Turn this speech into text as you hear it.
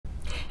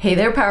Hey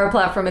there,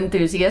 PowerPlatform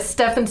enthusiasts.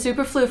 Steph and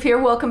Superfloof here.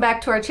 Welcome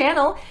back to our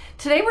channel.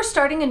 Today we're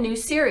starting a new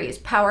series,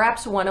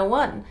 PowerApps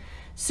 101.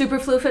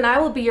 Superfloof and I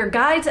will be your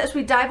guides as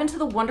we dive into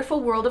the wonderful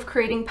world of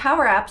creating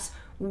PowerApps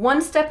one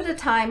step at a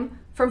time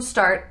from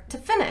start to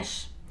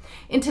finish.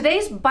 In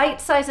today's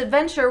bite-sized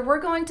adventure,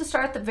 we're going to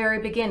start at the very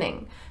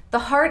beginning, the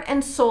heart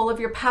and soul of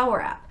your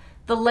PowerApp,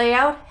 the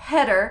layout,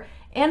 header,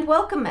 and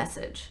welcome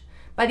message.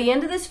 By the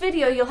end of this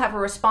video, you'll have a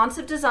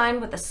responsive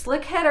design with a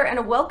slick header and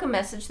a welcome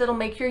message that'll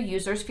make your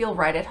users feel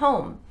right at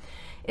home.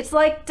 It's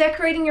like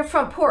decorating your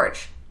front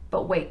porch,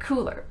 but way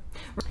cooler.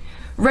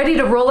 Ready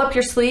to roll up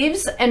your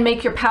sleeves and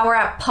make your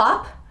PowerApp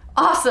pop?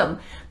 Awesome!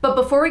 But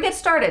before we get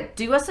started,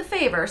 do us a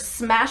favor,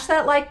 smash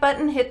that like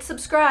button, hit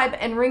subscribe,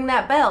 and ring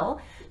that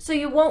bell so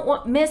you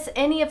won't miss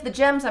any of the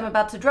gems I'm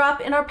about to drop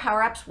in our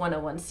PowerApps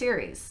 101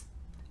 series.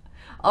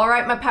 All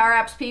right, my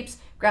PowerApps peeps,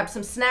 grab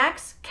some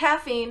snacks,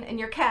 caffeine, and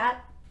your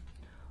cat,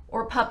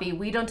 or puppy,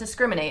 we don't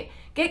discriminate.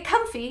 Get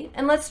comfy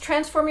and let's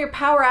transform your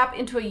PowerApp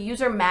into a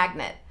user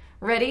magnet.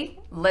 Ready?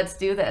 Let's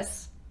do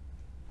this.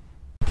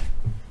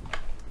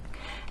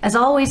 As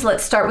always,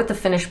 let's start with the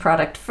finished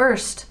product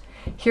first.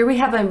 Here we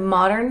have a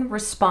modern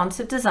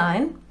responsive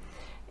design.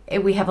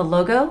 We have a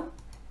logo,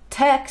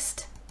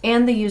 text,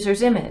 and the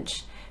user's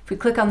image. If we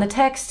click on the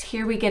text,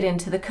 here we get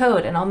into the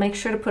code, and I'll make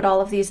sure to put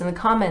all of these in the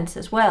comments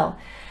as well.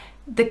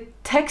 The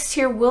text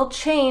here will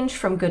change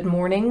from good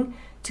morning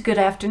to good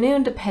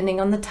afternoon, depending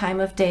on the time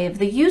of day of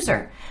the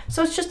user.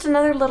 So it's just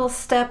another little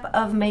step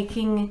of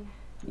making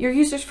your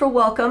users feel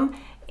welcome.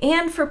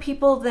 And for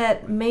people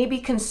that may be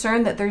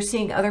concerned that they're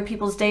seeing other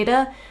people's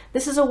data,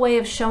 this is a way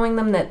of showing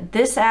them that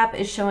this app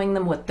is showing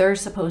them what they're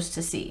supposed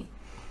to see.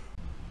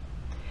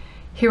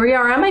 Here we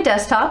are on my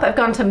desktop. I've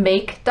gone to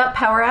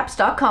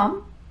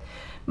make.powerapps.com.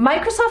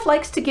 Microsoft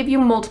likes to give you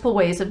multiple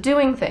ways of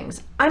doing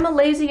things. I'm a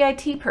lazy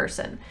IT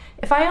person.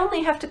 If I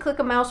only have to click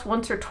a mouse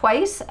once or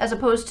twice as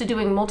opposed to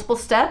doing multiple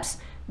steps,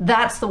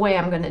 that's the way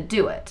I'm going to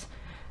do it.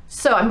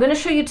 So I'm going to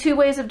show you two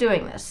ways of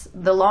doing this.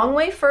 The long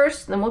way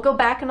first, then we'll go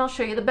back and I'll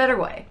show you the better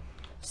way.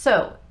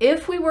 So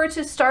if we were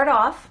to start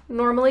off,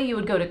 normally you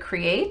would go to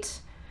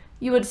Create,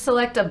 you would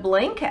select a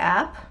blank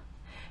app,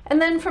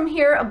 and then from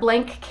here a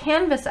blank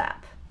canvas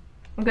app.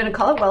 I'm going to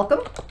call it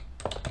Welcome.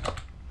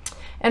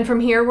 And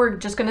from here, we're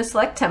just going to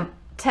select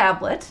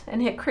tablet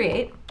and hit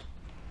create.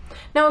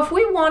 Now, if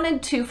we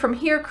wanted to, from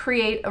here,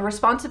 create a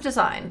responsive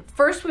design,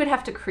 first we would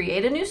have to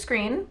create a new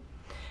screen,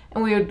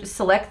 and we would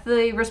select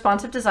the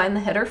responsive design,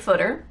 the header,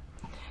 footer,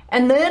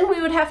 and then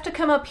we would have to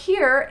come up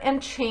here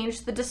and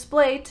change the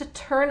display to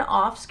turn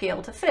off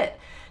scale to fit.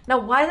 Now,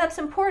 why that's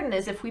important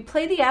is if we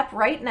play the app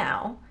right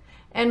now,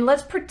 and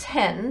let's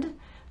pretend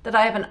that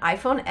I have an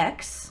iPhone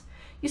X,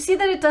 you see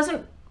that it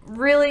doesn't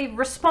really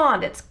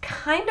respond. It's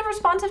kind of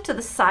responsive to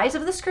the size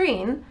of the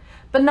screen,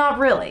 but not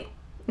really.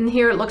 And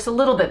here it looks a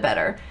little bit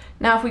better.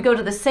 Now if we go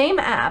to the same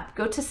app,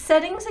 go to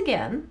settings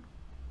again,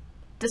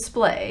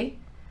 display,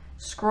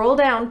 scroll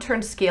down,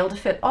 turn scale to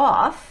fit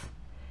off,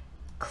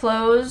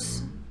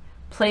 close,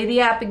 play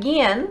the app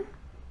again,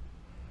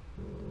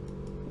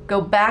 go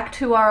back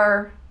to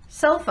our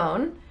cell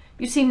phone,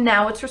 you see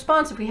now it's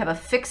responsive. We have a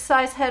fixed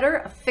size header,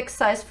 a fixed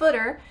size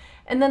footer,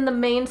 and then the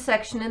main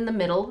section in the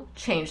middle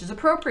changes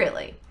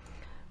appropriately.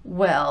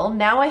 Well,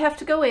 now I have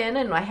to go in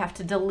and I have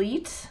to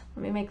delete.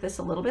 Let me make this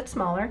a little bit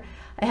smaller.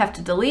 I have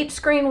to delete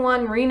screen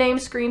 1, rename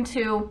screen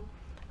 2.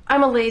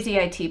 I'm a lazy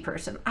IT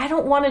person. I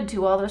don't want to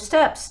do all those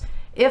steps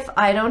if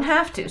I don't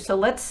have to. So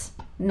let's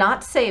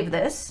not save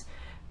this.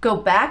 Go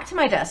back to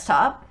my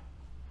desktop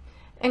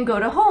and go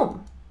to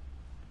Home.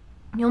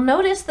 You'll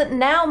notice that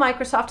now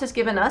Microsoft has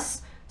given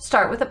us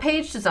Start with a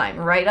Page Design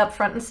right up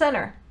front and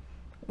center.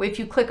 If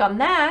you click on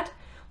that,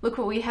 look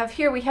what we have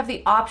here. We have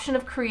the option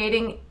of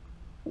creating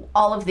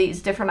all of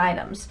these different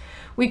items.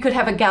 We could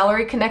have a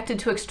gallery connected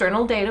to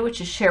external data,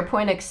 which is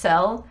SharePoint,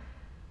 Excel,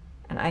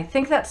 and I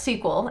think that's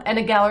SQL, and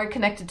a gallery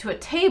connected to a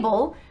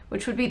table,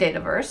 which would be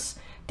Dataverse.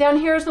 Down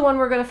here is the one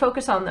we're going to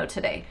focus on though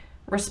today,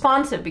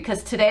 responsive,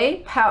 because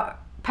today,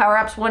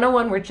 PowerApps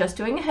 101, we're just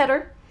doing a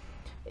header.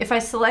 If I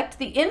select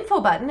the info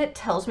button, it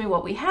tells me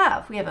what we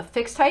have. We have a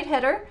fixed height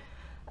header,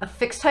 a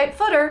fixed height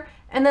footer,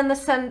 and then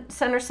the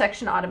center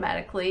section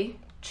automatically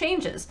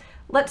changes.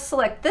 Let's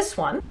select this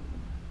one.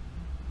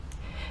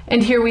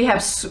 And here we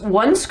have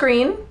one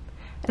screen.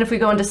 And if we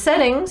go into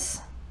settings,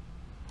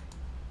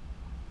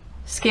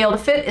 scale to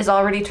fit is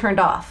already turned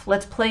off.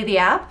 Let's play the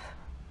app.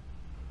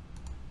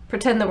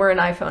 Pretend that we're an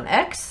iPhone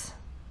X.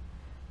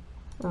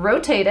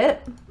 Rotate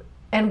it.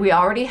 And we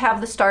already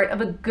have the start of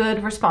a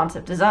good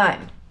responsive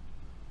design.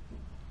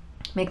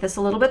 Make this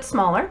a little bit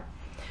smaller.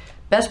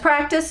 Best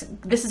practice,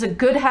 this is a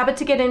good habit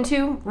to get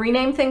into.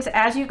 Rename things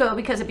as you go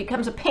because it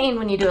becomes a pain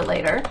when you do it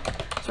later.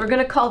 So we're going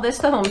to call this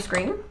the home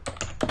screen.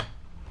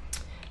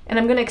 And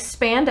I'm going to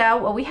expand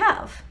out what we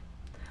have.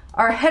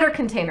 Our header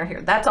container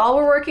here, that's all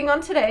we're working on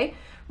today.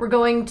 We're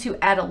going to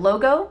add a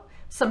logo,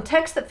 some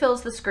text that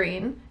fills the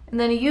screen,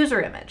 and then a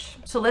user image.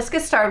 So let's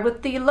get started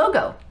with the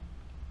logo.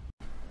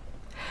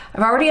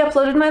 I've already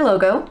uploaded my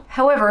logo.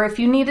 However, if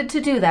you needed to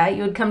do that,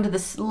 you would come to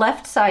this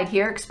left side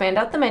here, expand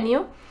out the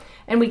menu,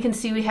 and we can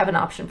see we have an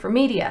option for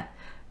media.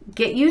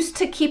 Get used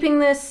to keeping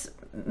this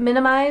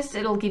minimized.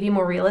 It'll give you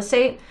more real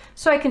estate.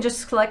 So I can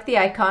just select the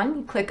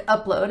icon, click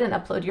upload, and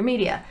upload your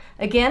media.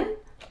 Again,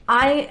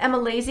 I am a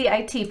lazy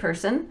IT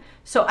person,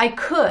 so I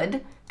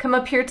could come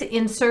up here to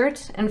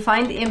insert and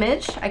find the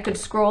image. I could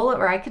scroll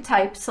or I could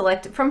type,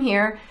 select it from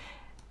here,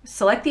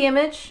 select the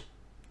image,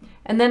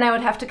 and then I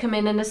would have to come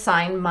in and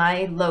assign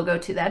my logo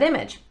to that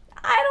image.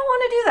 I don't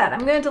want to do that.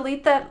 I'm going to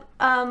delete that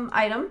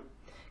item,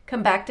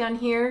 come back down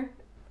here,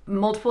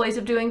 multiple ways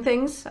of doing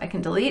things. I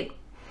can delete.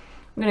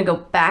 I'm going to go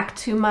back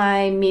to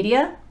my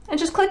media and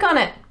just click on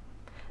it.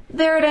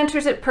 There it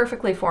enters it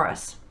perfectly for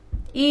us.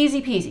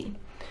 Easy peasy.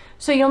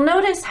 So you'll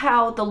notice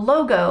how the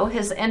logo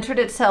has entered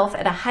itself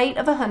at a height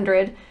of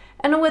 100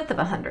 and a width of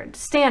 100,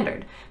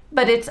 standard,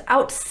 but it's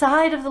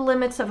outside of the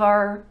limits of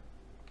our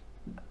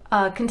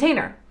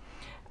container.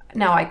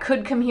 Now I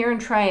could come here and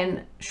try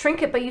and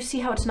shrink it, but you see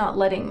how it's not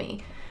letting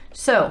me.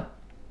 So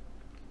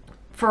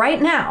for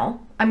right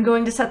now, I'm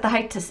going to set the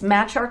height to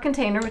match our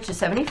container, which is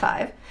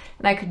 75,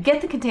 and I could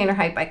get the container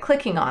height by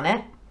clicking on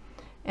it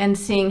and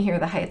seeing here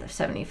the height of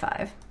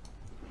 75.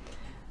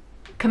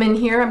 Come in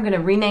here, I'm going to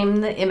rename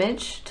the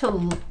image to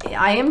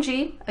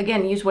IMG.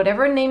 Again, use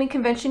whatever naming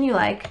convention you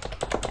like,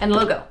 and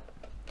logo.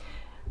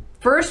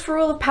 First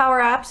rule of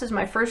PowerApps is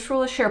my first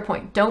rule of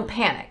SharePoint. Don't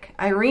panic.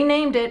 I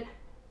renamed it,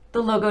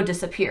 the logo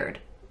disappeared.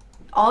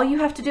 All you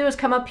have to do is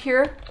come up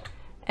here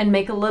and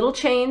make a little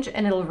change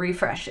and it'll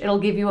refresh. It'll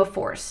give you a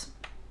force.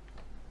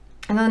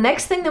 And the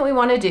next thing that we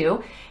want to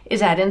do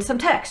is add in some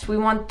text. We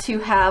want to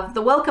have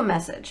the welcome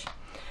message.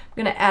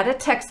 I'm going to add a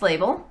text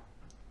label,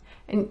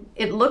 and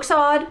it looks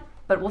odd,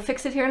 but we'll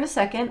fix it here in a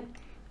second.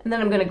 And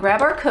then I'm going to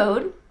grab our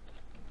code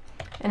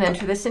and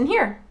enter this in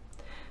here.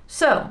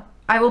 So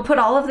I will put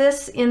all of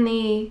this in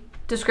the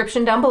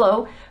description down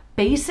below.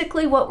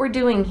 Basically what we're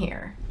doing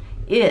here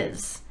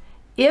is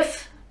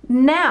if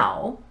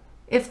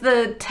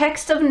the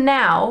text of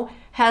now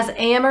has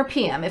AM or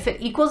PM, if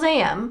it equals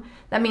AM,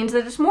 that means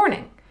that it's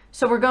morning.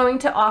 So we're going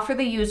to offer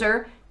the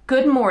user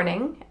good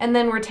morning, and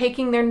then we're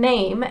taking their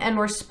name and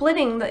we're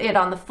splitting it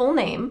on the full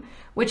name,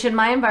 which in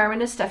my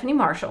environment is Stephanie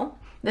Marshall.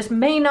 This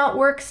may not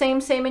work same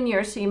in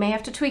yours, so you may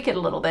have to tweak it a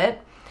little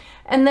bit.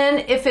 And then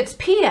if it's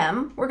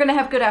PM, we're going to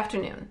have good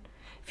afternoon.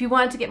 If you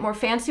wanted to get more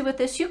fancy with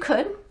this, you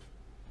could.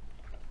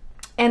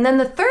 And then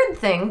the third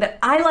thing that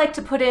I like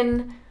to put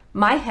in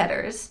my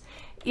headers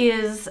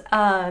is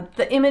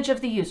the image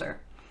of the user.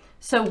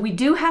 So we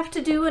do have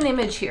to do an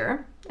image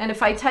here. And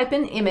if I type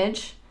in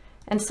image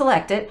and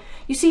select it,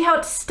 you see how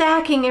it's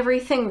stacking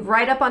everything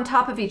right up on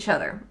top of each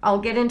other. I'll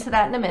get into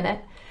that in a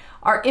minute.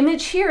 Our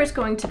image here is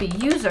going to be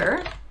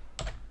user.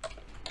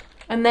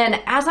 And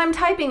then as I'm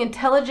typing,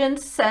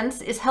 Intelligence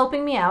Sense is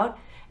helping me out.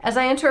 As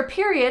I enter a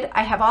period,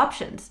 I have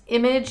options,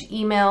 image,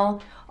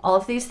 email, all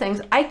of these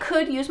things. I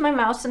could use my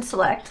mouse and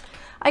select.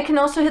 I can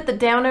also hit the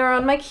down arrow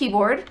on my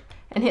keyboard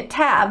and hit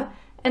tab,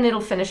 and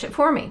it'll finish it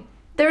for me.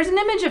 There's an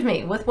image of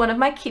me with one of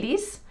my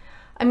kitties.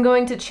 I'm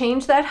going to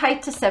change that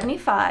height to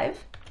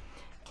 75,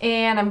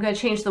 and I'm going to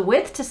change the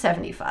width to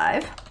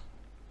 75.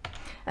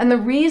 And the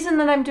reason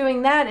that I'm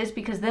doing that is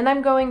because then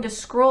I'm going to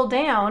scroll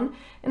down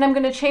and I'm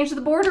going to change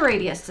the border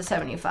radius to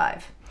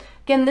 75.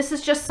 Again, this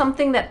is just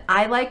something that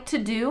I like to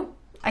do.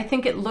 I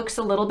think it looks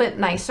a little bit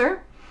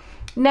nicer.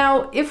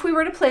 Now, if we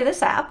were to play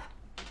this app,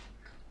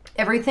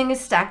 everything is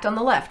stacked on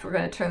the left. We're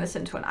going to turn this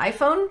into an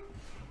iPhone.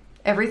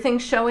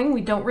 Everything's showing.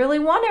 We don't really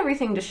want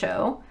everything to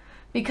show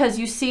because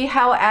you see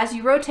how as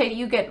you rotate,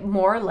 you get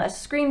more or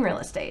less screen real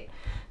estate.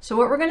 So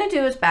what we're going to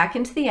do is back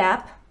into the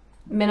app,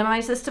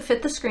 minimize this to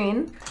fit the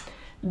screen.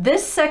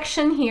 This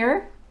section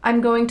here,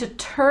 I'm going to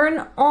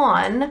turn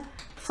on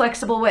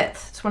flexible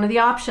width. It's one of the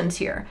options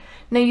here.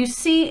 Now you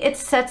see it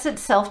sets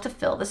itself to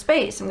fill the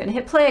space. I'm going to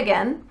hit play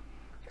again,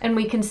 and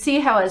we can see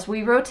how as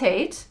we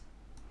rotate,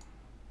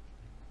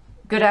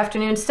 good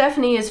afternoon,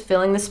 Stephanie is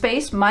filling the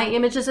space. My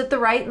image is at the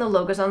right and the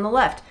logo's on the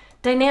left.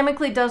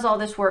 Dynamically does all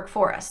this work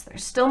for us.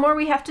 There's still more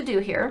we have to do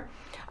here.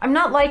 I'm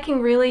not liking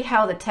really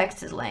how the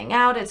text is laying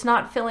out. It's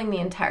not filling the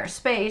entire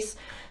space.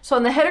 So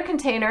in the header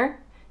container,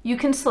 you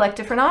can select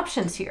different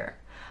options here.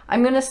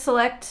 I'm going to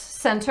select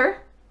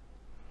center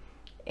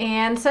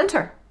and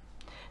center.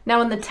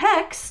 Now in the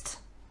text,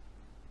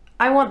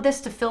 I want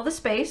this to fill the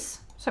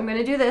space. So I'm going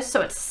to do this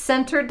so it's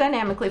centered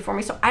dynamically for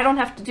me so I don't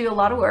have to do a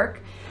lot of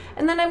work.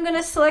 And then I'm going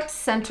to select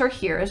center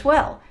here as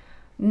well.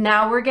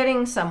 Now we're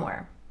getting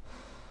somewhere.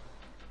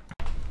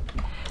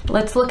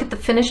 Let's look at the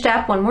finished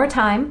app one more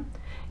time.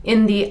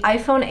 In the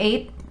iPhone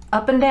 8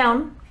 up and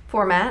down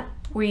format,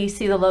 we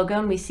see the logo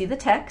and we see the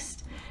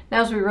text.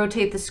 Now as we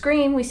rotate the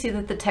screen, we see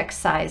that the text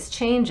size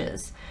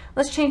changes.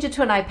 Let's change it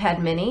to an iPad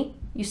mini.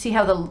 You see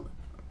how the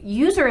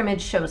user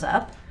image shows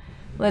up.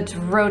 Let's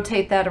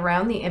rotate that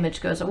around, the image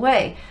goes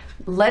away.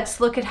 Let's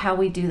look at how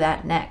we do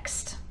that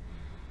next.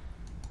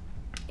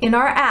 In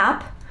our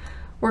app,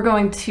 we're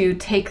going to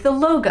take the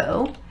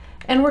logo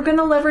and we're going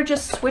to leverage a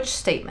switch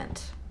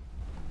statement.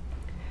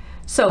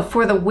 So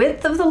for the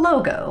width of the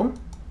logo,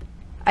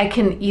 I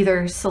can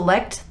either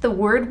select the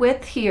word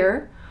width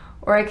here,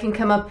 or I can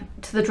come up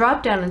to the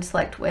drop down and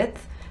select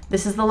width.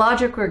 This is the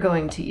logic we're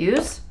going to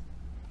use.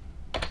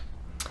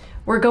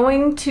 We're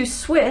going to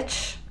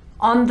switch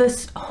on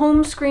this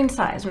home screen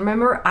size.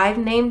 Remember, I've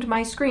named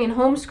my screen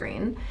home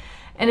screen,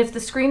 and if the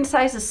screen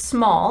size is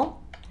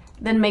small,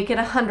 then make it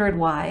 100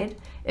 wide.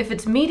 If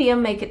it's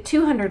medium, make it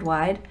 200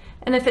 wide,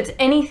 and if it's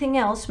anything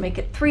else, make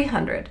it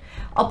 300.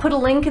 I'll put a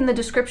link in the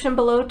description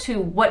below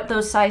to what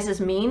those sizes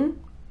mean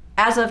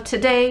as of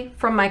today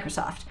from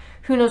Microsoft.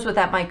 Who knows what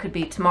that could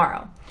be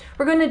tomorrow.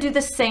 We're going to do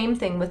the same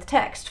thing with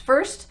text.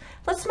 First,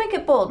 let's make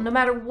it bold. No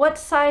matter what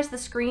size the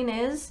screen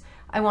is,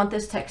 I want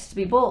this text to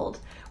be bold.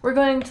 We're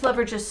going to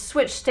leverage a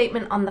switch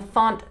statement on the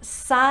font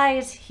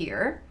size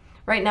here.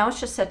 Right now it's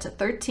just set to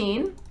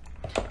 13.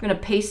 I'm going to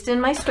paste in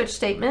my switch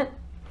statement.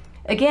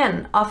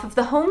 Again, off of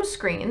the home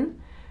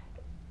screen,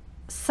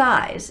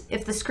 size.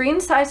 If the screen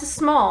size is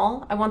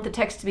small, I want the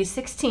text to be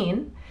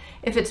 16.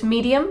 If it's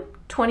medium,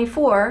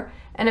 24.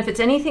 And if it's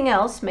anything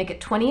else, make it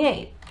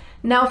 28.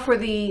 Now for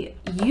the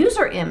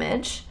user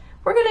image,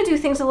 we're going to do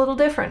things a little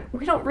different.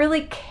 We don't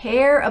really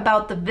care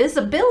about the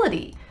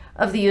visibility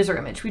of the user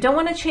image. We don't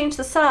want to change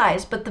the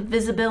size, but the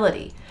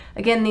visibility.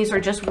 Again, these are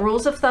just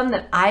rules of thumb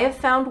that I have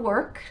found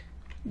work.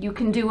 You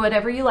can do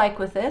whatever you like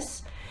with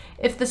this.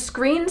 If the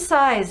screen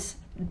size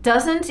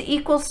doesn't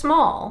equal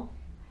small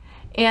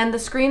and the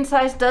screen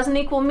size doesn't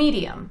equal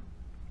medium,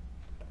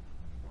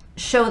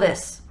 show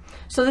this.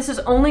 So this is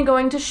only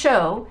going to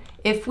show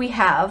if we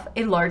have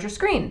a larger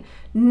screen.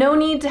 No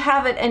need to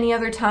have it any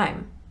other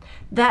time.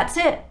 That's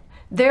it.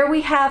 There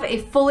we have a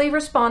fully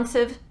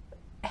responsive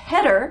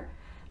header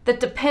that,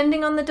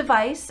 depending on the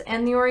device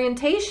and the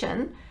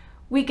orientation,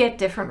 we get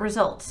different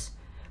results,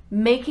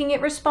 making it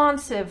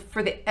responsive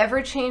for the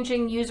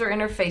ever-changing user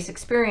interface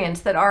experience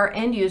that our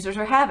end users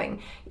are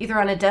having, either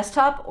on a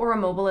desktop or a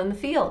mobile in the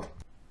field.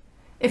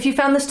 If you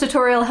found this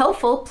tutorial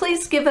helpful,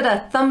 please give it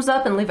a thumbs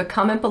up and leave a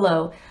comment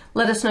below.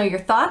 Let us know your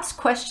thoughts,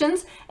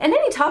 questions, and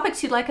any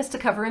topics you'd like us to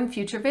cover in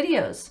future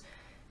videos.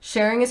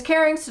 Sharing is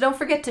caring, so don't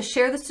forget to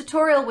share this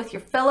tutorial with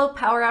your fellow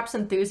PowerApps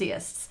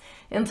enthusiasts.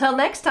 Until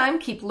next time,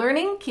 keep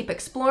learning, keep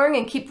exploring,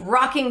 and keep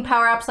rocking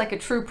PowerApps like a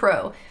true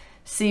pro.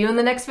 See you in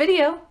the next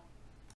video.